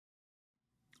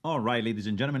All right, ladies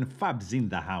and gentlemen, Fab's in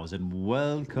the house, and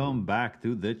welcome back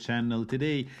to the channel.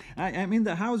 Today, I am in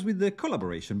the house with the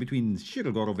collaboration between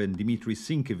Shirogorov and Dmitry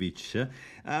Sinkevich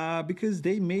because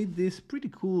they made this pretty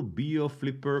cool bio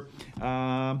flipper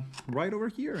right over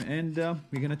here, and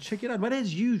we're gonna check it out. But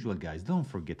as usual, guys, don't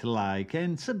forget to like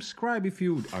and subscribe if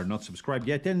you are not subscribed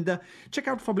yet, and check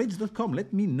out Fablades.com.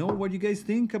 Let me know what you guys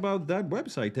think about that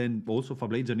website, and also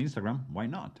Fablades on Instagram. Why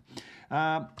not?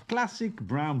 Classic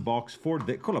brown box for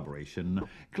the collaboration.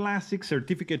 Classic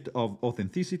certificate of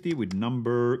authenticity with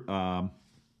numbered,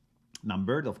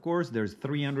 of course. There's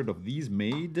 300 of these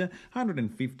made,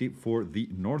 150 for the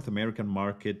North American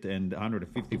market and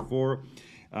 150 for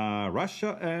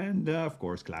Russia, and of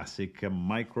course classic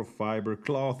microfiber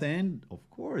cloth. And of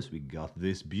course we got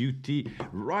this beauty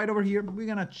right over here. We're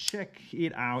gonna check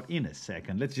it out in a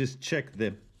second. Let's just check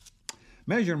the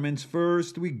measurements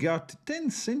first. We got 10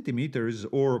 centimeters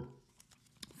or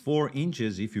 4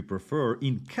 inches if you prefer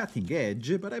in cutting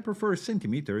edge, but I prefer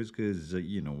centimeters because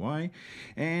you know why.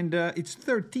 And it's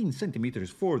 13 centimeters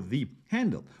for the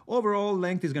handle. Overall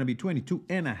length is going to be 22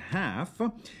 and a half,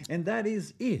 and that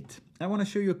is it. I want to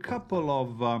show you a couple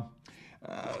of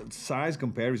size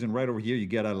comparison right over here. You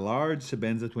get a large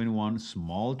Sebenza 21,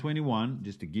 small 21,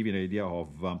 just to give you an idea of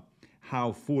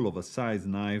how full of a size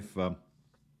knife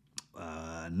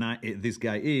this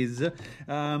guy is.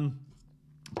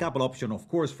 Couple option, of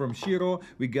course, from Shiro.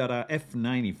 We got a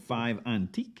F95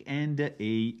 antique and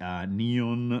a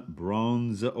neon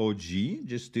bronze OG,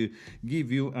 just to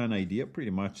give you an idea. Pretty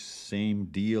much same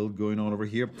deal going on over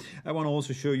here. I want to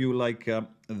also show you like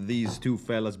these two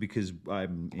fellas because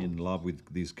I'm in love with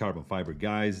these carbon fiber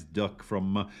guys. Duck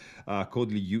from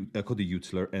Cody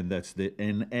Utzler, and that's the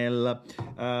NL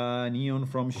neon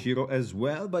from Shiro as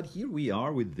well. But here we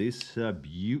are with this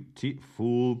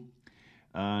beautiful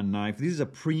knife. This is a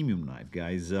premium knife,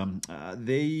 guys.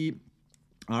 They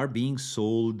are being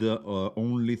sold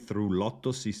only through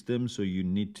lotto system, so you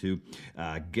need to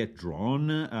get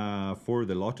drawn for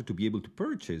the lotto to be able to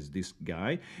purchase this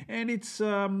guy, and it's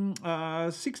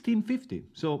 1650,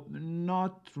 so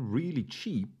not really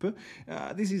cheap.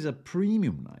 This is a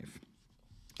premium knife,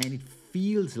 and it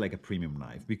feels like a premium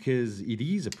knife because it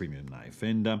is a premium knife,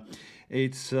 and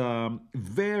it's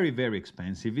very, very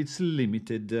expensive. It's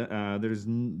limited.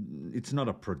 It's not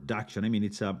a production. I mean,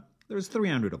 there's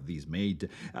 300 of these made.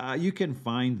 You can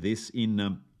find this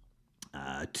in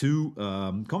two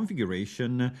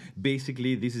configuration.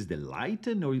 Basically, this is the light,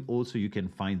 and also you can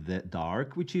find the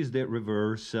dark, which is the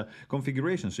reverse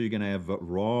configuration. So you're gonna have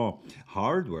raw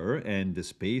hardware and the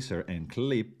spacer and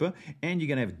clip, and you're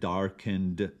gonna have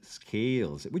darkened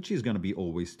scales, which is gonna be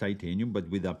always titanium, but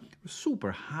with a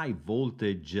super high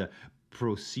voltage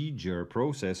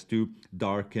process to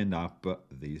darken up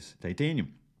this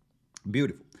titanium.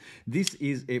 Beautiful. This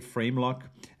is a frame lock,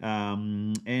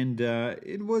 and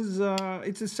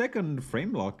it's a second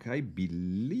frame lock, I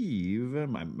believe.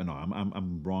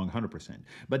 I'm wrong 100%.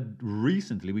 But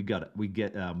recently we got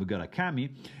a Kami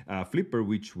flipper,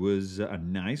 which was a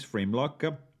nice frame lock.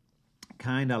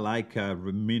 Kind of like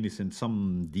reminiscent.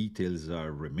 Some details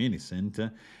are reminiscent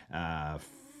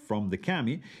from the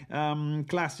Kami.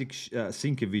 Classic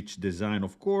Sinkevich design,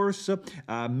 of course,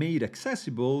 made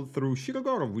accessible through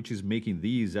Shirogorov, which is making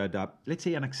these at, let's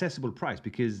say, an accessible price,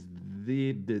 because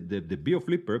the bio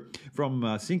flipper from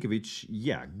Sinkevich,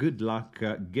 yeah, good luck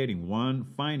getting one,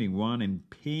 finding one, and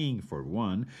paying for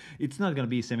one. It's not going to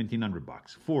be 1,700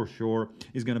 bucks. For sure,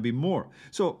 it's going to be more.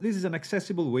 So this is an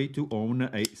accessible way to own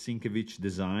a Sinkevich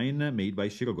design made by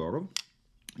Shirogorov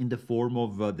in the form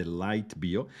of the light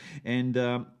bio, and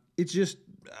it's just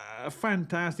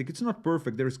fantastic. It's not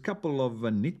perfect. There's a couple of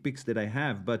nitpicks that I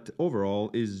have, but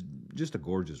overall is just a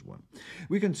gorgeous one.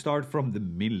 We can start from the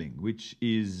milling, which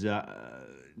is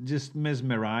just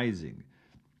mesmerizing.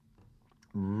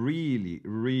 Really,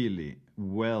 really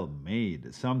well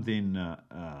made. Something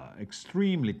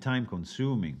extremely time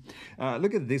consuming.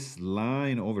 Look at this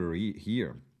line over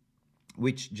here,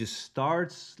 which just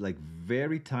starts like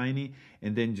very tiny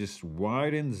and then just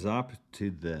widens up to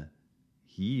the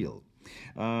heel.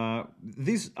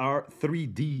 These are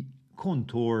 3D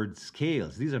contoured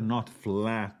scales. These are not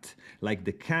flat like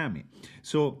the Kami.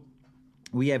 So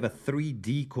we have a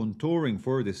 3D contouring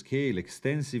for the scale,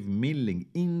 extensive milling,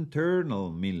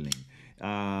 internal milling.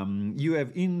 You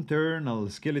have internal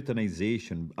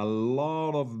skeletonization, a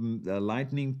lot of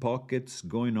lightning pockets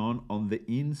going on the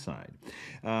inside.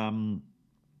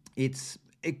 It's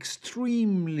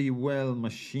extremely well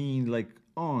machined, like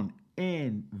on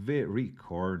and very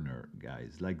corner,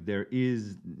 guys. Like there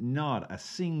is not a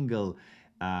single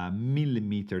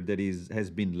millimeter that has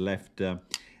been left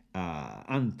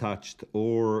untouched,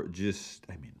 or just,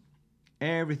 I mean,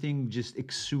 everything just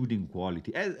exuding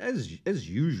quality. As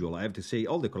usual, I have to say,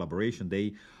 all the collaboration,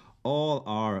 they all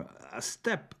are a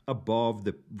step above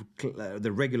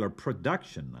the regular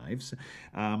production knives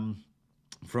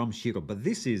from Shiro. But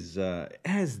this is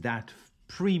has that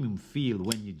premium feel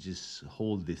when you just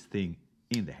hold this thing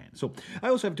in the hand. So I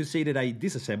also have to say that I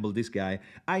disassembled this guy.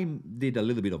 I did a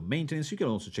little bit of maintenance. You can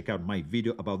also check out my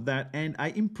video about that. And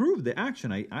I improved the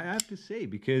action, I have to say,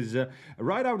 because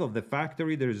right out of the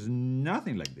factory, there's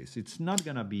nothing like this. It's not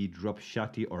going to be drop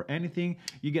shotty or anything.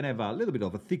 You're going to have a little bit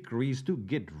of a thick grease to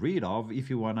get rid of if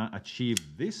you want to achieve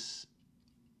this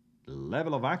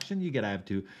level of action. You're going to have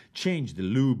to change the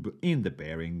lube in the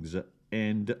bearings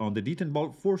and on the detent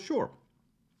bolt for sure.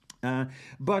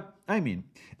 But I mean,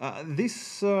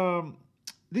 this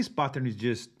pattern is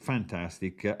just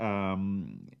fantastic.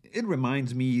 It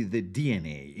reminds me the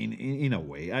DNA in a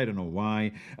way. I don't know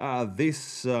why.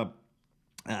 This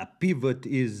pivot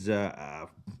is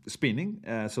spinning,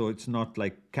 so it's not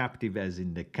like captive as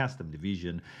in the custom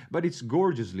division, but it's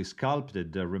gorgeously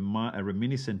sculpted,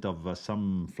 reminiscent of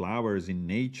some flowers in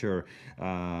nature.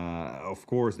 Of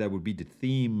course, that would be the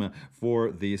theme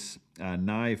for this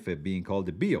knife being called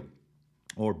the Bio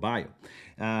or Bio.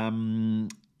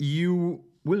 You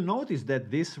will notice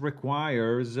that this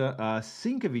requires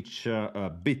Sinkevich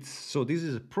bits. So this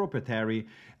is a proprietary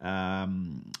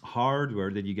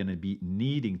hardware that you're going to be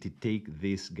needing to take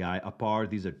this guy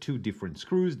apart. These are two different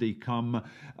screws. They come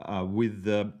with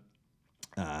the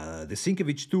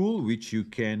Sinkevich tool, which you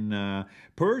can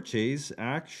purchase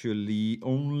actually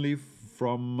only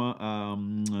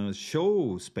from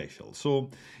show special.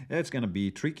 So that's going to be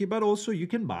tricky, but also you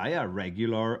can buy a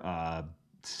regular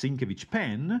Sinkevich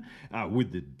pen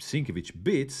with the Sinkevich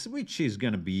bits, which is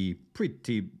going to be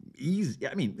pretty easy.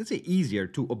 I mean, let's say easier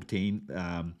to obtain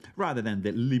rather than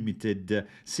the limited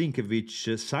Sinkevich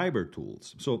cyber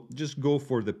tools. So just go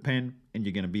for the pen and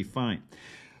you're going to be fine.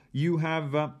 You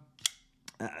have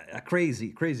a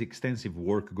crazy extensive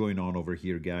work going on over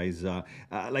here, guys.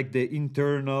 Like the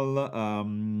internal,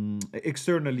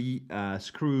 externally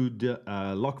screwed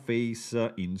lock face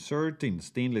insert in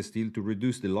stainless steel to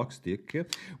reduce the lock stick,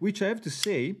 which I have to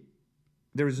say,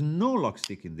 there is no lock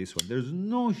stick in this one. There's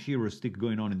no Shiro stick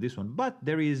going on in this one, but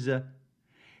there is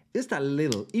just a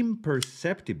little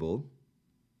imperceptible,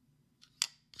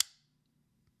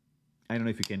 I don't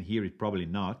know if you can hear it, probably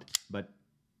not, but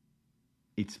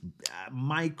it's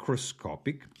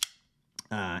microscopic,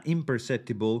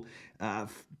 imperceptible.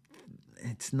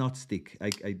 It's not stick.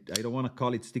 I don't want to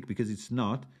call it stick because it's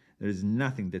not. There is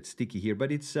nothing that's sticky here,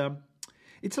 but it's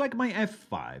like my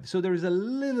F5. So there is a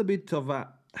little bit of a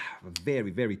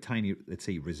very tiny, let's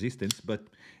say, resistance, but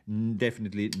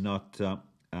definitely not a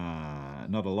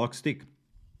lock stick.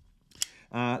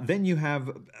 Then you have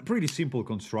a pretty simple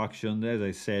construction, as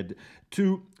I said,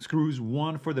 two screws,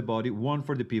 one for the body, one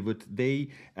for the pivot. They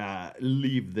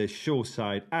leave the show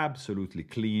side absolutely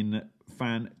clean,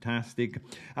 fantastic.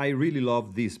 I really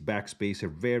love this backspacer,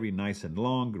 very nice and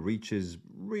long, reaches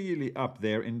really up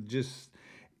there and just,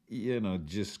 you know,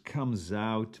 just comes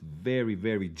out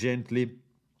very gently,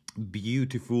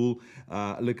 beautiful.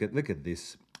 Look at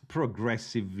this.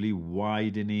 Progressively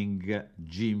widening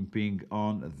jimping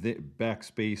on the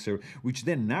backspacer, which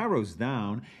then narrows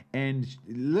down, and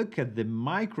look at the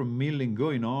micro milling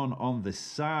going on the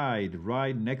side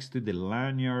right next to the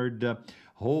lanyard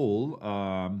hole.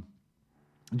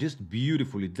 Just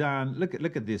beautifully done.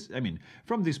 Look at this. I mean,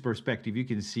 from this perspective you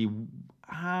can see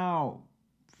how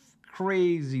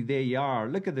crazy they are.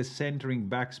 Look at the centering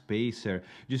backspacer,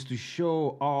 just to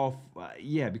show off,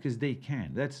 yeah, because they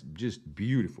can. That's just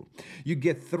beautiful. You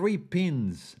get 3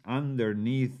 pins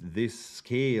underneath this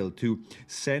scale to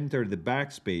center the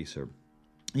backspacer.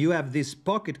 You have this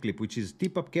pocket clip, which is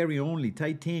tip-up carry only,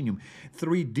 titanium,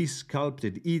 3D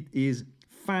sculpted. It is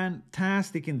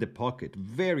fantastic in the pocket,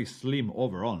 very slim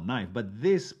overall knife, but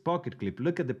this pocket clip,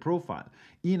 look at the profile,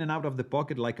 in and out of the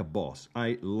pocket like a boss.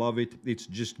 I love it. It's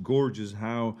just gorgeous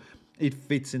how it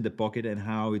fits in the pocket and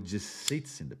how it just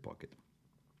sits in the pocket.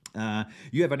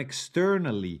 You have an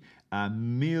externally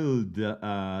milled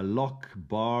lock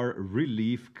bar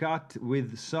relief cut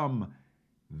with some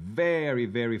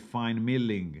very fine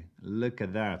milling. Look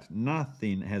at that.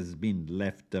 Nothing has been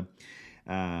left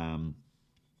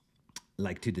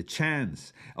like to the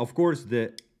chance. Of course,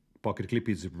 the pocket clip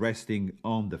is resting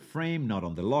on the frame, not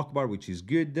on the lock bar, which is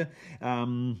good.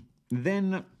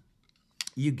 Then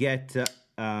you get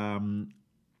a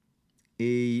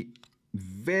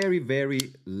very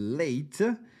late,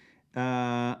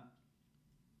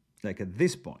 like at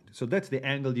this point. So that's the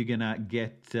angle you're gonna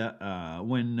get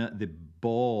when the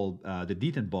ball, the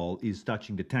detent ball, is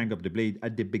touching the tang of the blade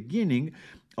at the beginning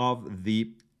of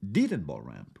the detent ball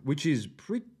ramp, which is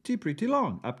pretty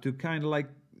long, up to kind of like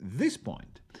this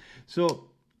point. So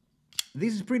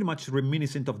this is pretty much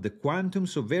reminiscent of the Quantum,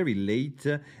 so very late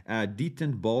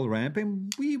detent ball ramp,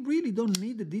 and we really don't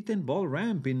need the detent ball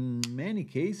ramp in many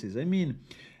cases. I mean,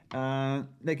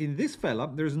 like in this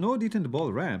fella, there's no detent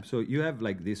ball ramp, so you have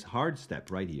like this hard step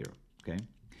right here, okay?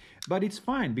 But it's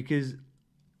fine because,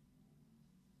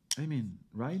 I mean,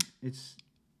 right? It's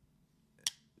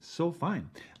so fine.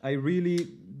 I really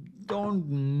don't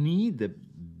need the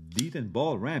detent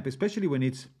ball ramp, especially when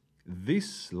it's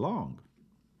this long.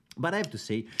 But I have to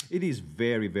say, it is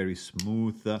very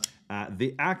smooth.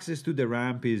 The access to the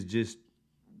ramp is just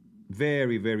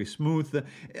very smooth.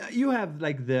 You have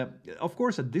like of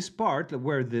course, at this part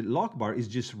where the lock bar is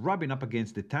just rubbing up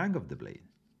against the tang of the blade.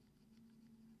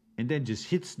 And then just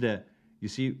hits you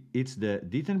see, it's the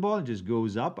detent ball and just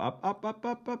goes up,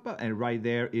 and right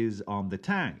there is on the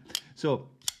tang. So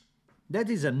that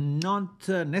is a not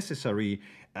necessary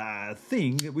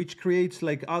thing, which creates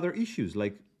like other issues,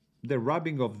 like the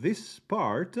rubbing of this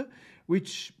part,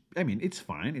 which, I mean, it's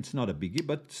fine, it's not a biggie,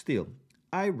 but still,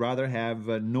 I rather have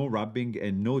no rubbing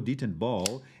and no detent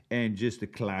ball and just a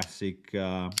classic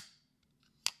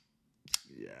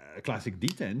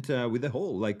detent with a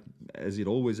hole, like as it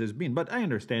always has been. But I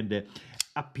understand the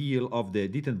appeal of the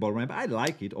detent ball ramp. I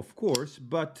like it, of course,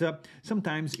 but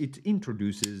sometimes it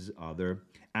introduces other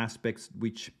aspects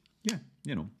which, yeah,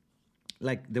 you know,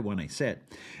 like the one I said.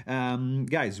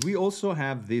 Guys, we also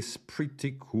have this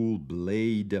pretty cool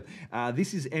blade.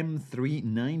 This is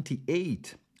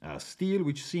M398 steel,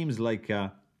 which seems like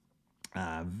a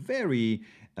very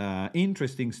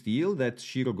interesting steel that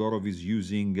Shirogorov is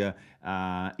using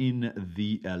in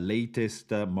the latest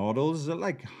models,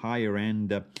 like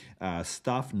higher-end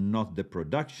stuff, not the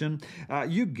production.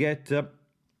 You get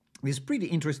this pretty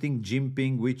interesting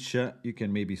jimping, which you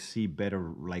can maybe see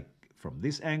better like from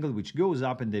this angle, which goes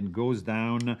up and then goes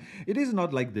down. It is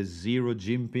not like the zero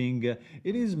jimping.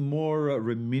 It is more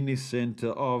reminiscent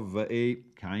of a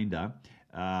kinda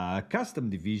custom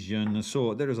division,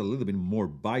 so there is a little bit more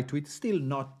bite to it. Still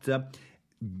not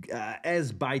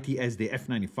as bitey as the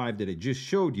F95 that I just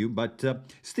showed you, but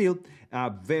still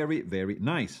very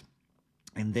nice.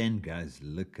 And then, guys,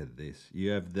 look at this. You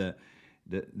have the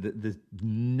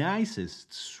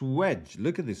nicest swedge.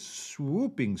 Look at this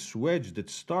swooping swedge that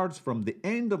starts from the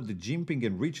end of the jimping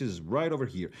and reaches right over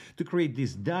here to create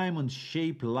this diamond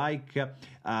shape like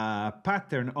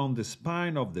pattern on the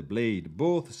spine of the blade,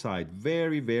 both sides.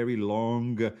 Very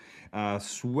long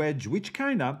swedge, which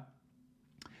kind of,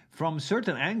 from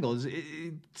certain angles,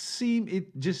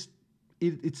 it's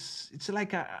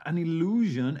like an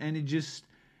illusion, and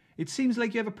it seems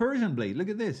like you have a Persian blade. Look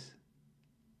at this.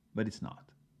 But it's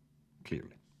not,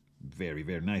 clearly. Very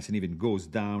nice, and even goes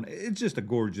down. It's just a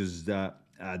gorgeous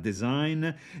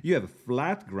design. You have a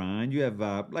flat grind. You have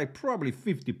like probably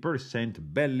 50%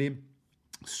 belly.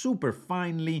 Super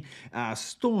finely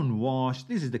stone washed.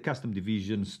 This is the custom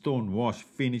division stone wash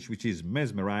finish, which is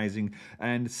mesmerizing,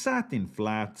 and satin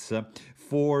flats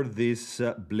for this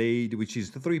blade, which is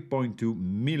 3.2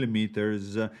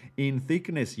 millimeters in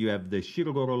thickness. You have the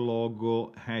Shirogorov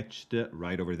logo hatched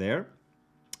right over there,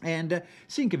 and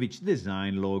Sinkevich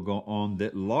design logo on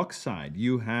the lock side.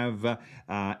 You have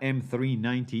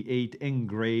M398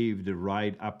 engraved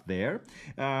right up there.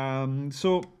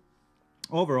 So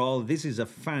overall, this is a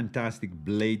fantastic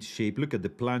blade shape. Look at the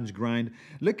plunge grind.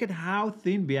 Look at how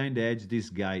thin behind the edge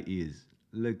this guy is.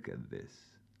 Look at this.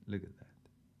 Look at that.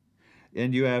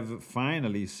 And you have,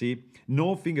 finally, see,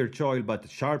 no finger choil, but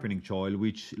sharpening choil,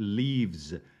 which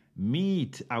leaves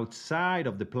meat outside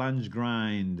of the plunge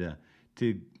grind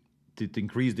to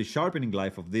increase the sharpening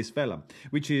life of this fella,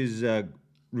 which is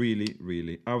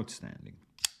really outstanding.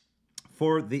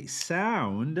 For the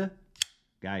sound,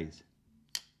 guys,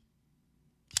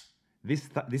 this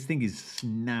thing is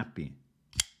snappy.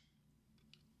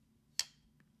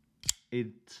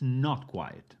 It's not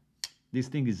quiet. This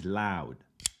thing is loud,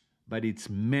 but it's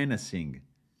menacing.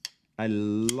 I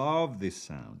love this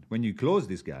sound. When you close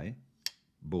this guy,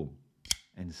 boom,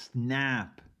 and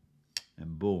snap,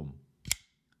 and boom.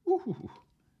 Ooh.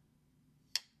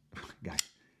 Guys,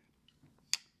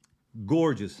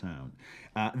 gorgeous sound.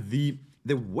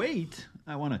 The weight,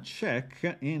 I want to check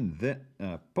in the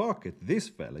pocket. This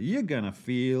fella, you're gonna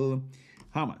feel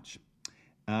how much?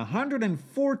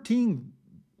 114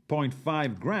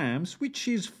 0.5 grams, which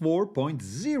is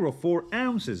 4.04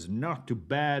 ounces. Not too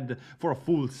bad for a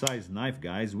full-size knife,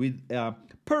 guys, with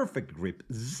perfect grip,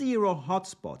 zero hot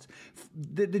spots.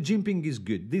 The jimping is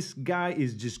good. This guy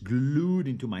is just glued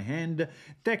into my hand.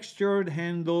 Textured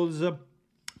handles,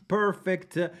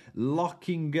 perfect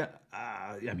locking.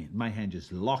 I mean, my hand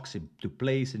just locks into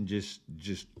place and just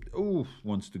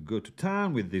wants to go to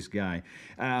town with this guy.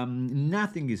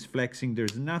 Nothing is flexing.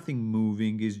 There's nothing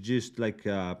moving. It's just like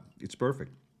it's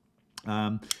perfect.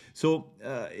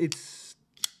 It's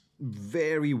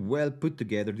very well put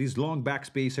together. This long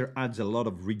backspacer adds a lot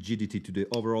of rigidity to the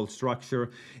overall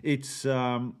structure. It's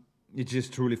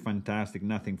just truly fantastic.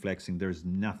 Nothing flexing. There's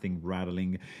nothing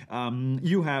rattling.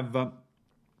 You have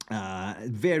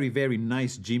very, very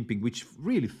nice jimping, which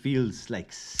really feels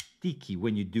like sticky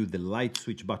when you do the light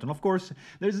switch button. Of course,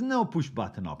 there's no push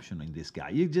button option in this guy.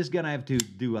 You're just gonna have to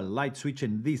do a light switch,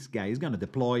 and this guy is gonna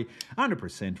deploy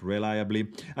 100% reliably.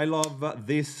 I love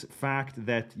this fact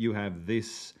that you have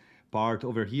this part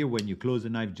over here. When you close the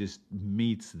knife, just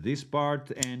meets this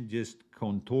part and just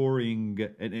contouring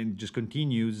and just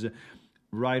continues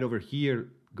right over here,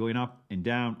 going up and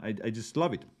down. I just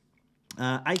love it.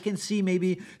 I can see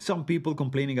maybe some people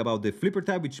complaining about the flipper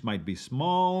tab, which might be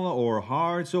small or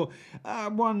hard. So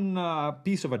one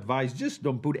piece of advice, just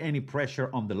don't put any pressure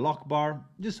on the lock bar.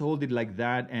 Just hold it like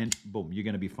that and boom, you're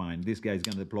going to be fine. This guy's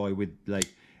going to deploy with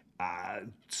like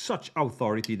such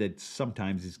authority that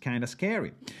sometimes it's kind of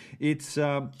scary.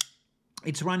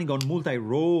 It's running on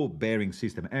multi-row bearing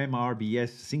system,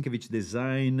 MRBS, Sinkevich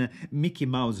design, Mickey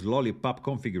Mouse lollipop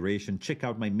configuration. Check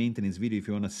out my maintenance video if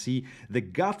you want to see the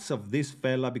guts of this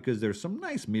fella, because there's some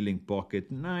nice milling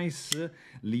pocket,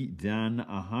 nicely done,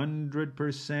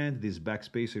 100%. This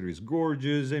backspacer is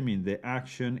gorgeous. I mean, the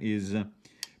action is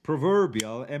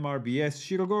proverbial. MRBS,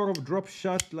 Shirogorov drop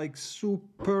shot, like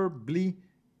superbly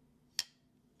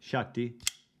shotty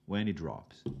when it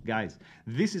drops. Guys,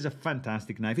 this is a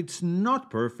fantastic knife. It's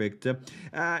not perfect.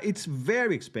 It's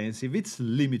very expensive. It's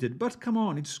limited, but come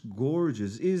on, it's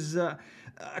gorgeous. It's a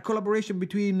collaboration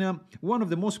between one of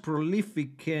the most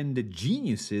prolific and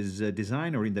geniuses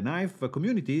designer in the knife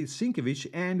community, Sinkevich,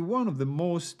 and one of the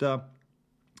most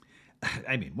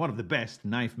one of the best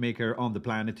knife maker on the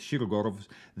planet, Shirogorov.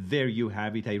 There you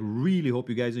have it. I really hope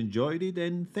you guys enjoyed it,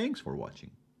 and thanks for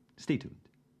watching. Stay tuned.